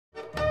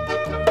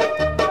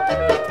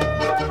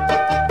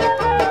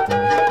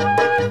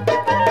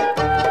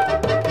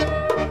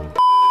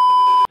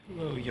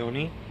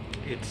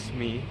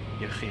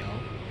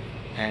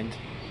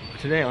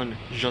Today on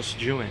Just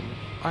Jewin,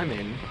 I'm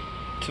in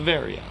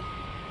Tiveria.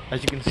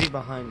 As you can see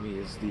behind me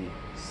is the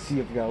Sea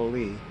of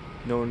Galilee,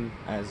 known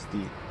as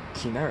the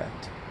Kinneret,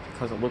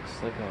 because it looks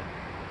like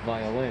a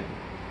violin.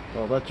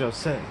 Well, let's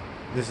just say,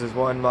 this is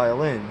one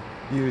violin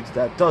used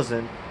that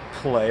doesn't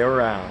play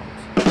around.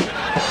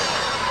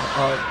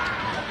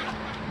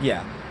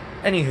 Yeah.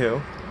 Anywho,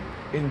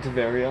 in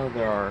Tiberia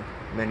there are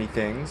many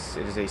things.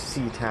 It is a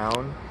sea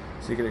town,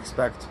 so you can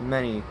expect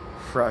many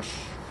fresh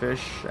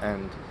fish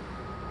and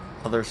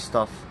other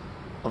stuff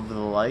of the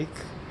like.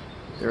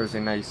 There's a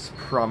nice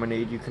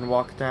promenade you can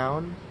walk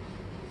down.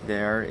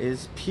 There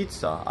is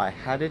pizza. I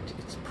had it.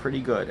 It's pretty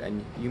good,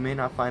 and you may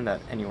not find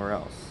that anywhere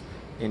else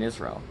in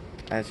Israel.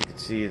 As you can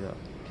see, the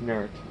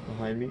Kinneret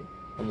behind me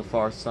on the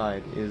far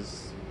side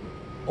is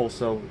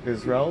also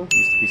Israel. It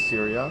used to be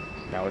Syria.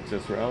 Now it's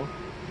Israel.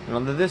 And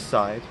on this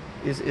side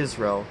is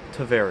Israel,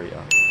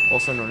 Tiveria,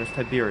 also known as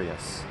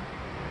Tiberias.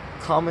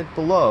 Comment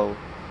below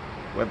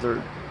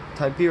whether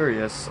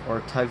Tiberias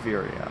or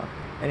Tiveria.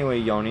 Anyway,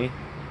 Yoni,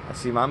 I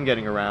see I'm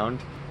getting around.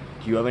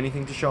 Do you have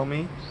anything to show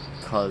me?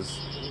 Because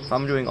if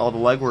I'm doing all the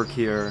legwork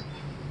here,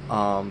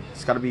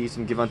 it's got to be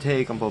some give and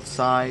take on both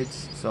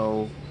sides.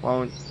 So why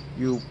don't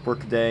you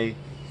work a day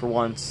for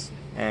once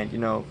and, you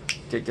know,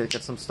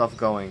 get some stuff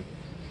going.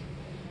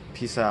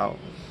 Peace out.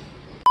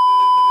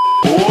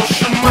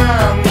 Ocean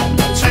man.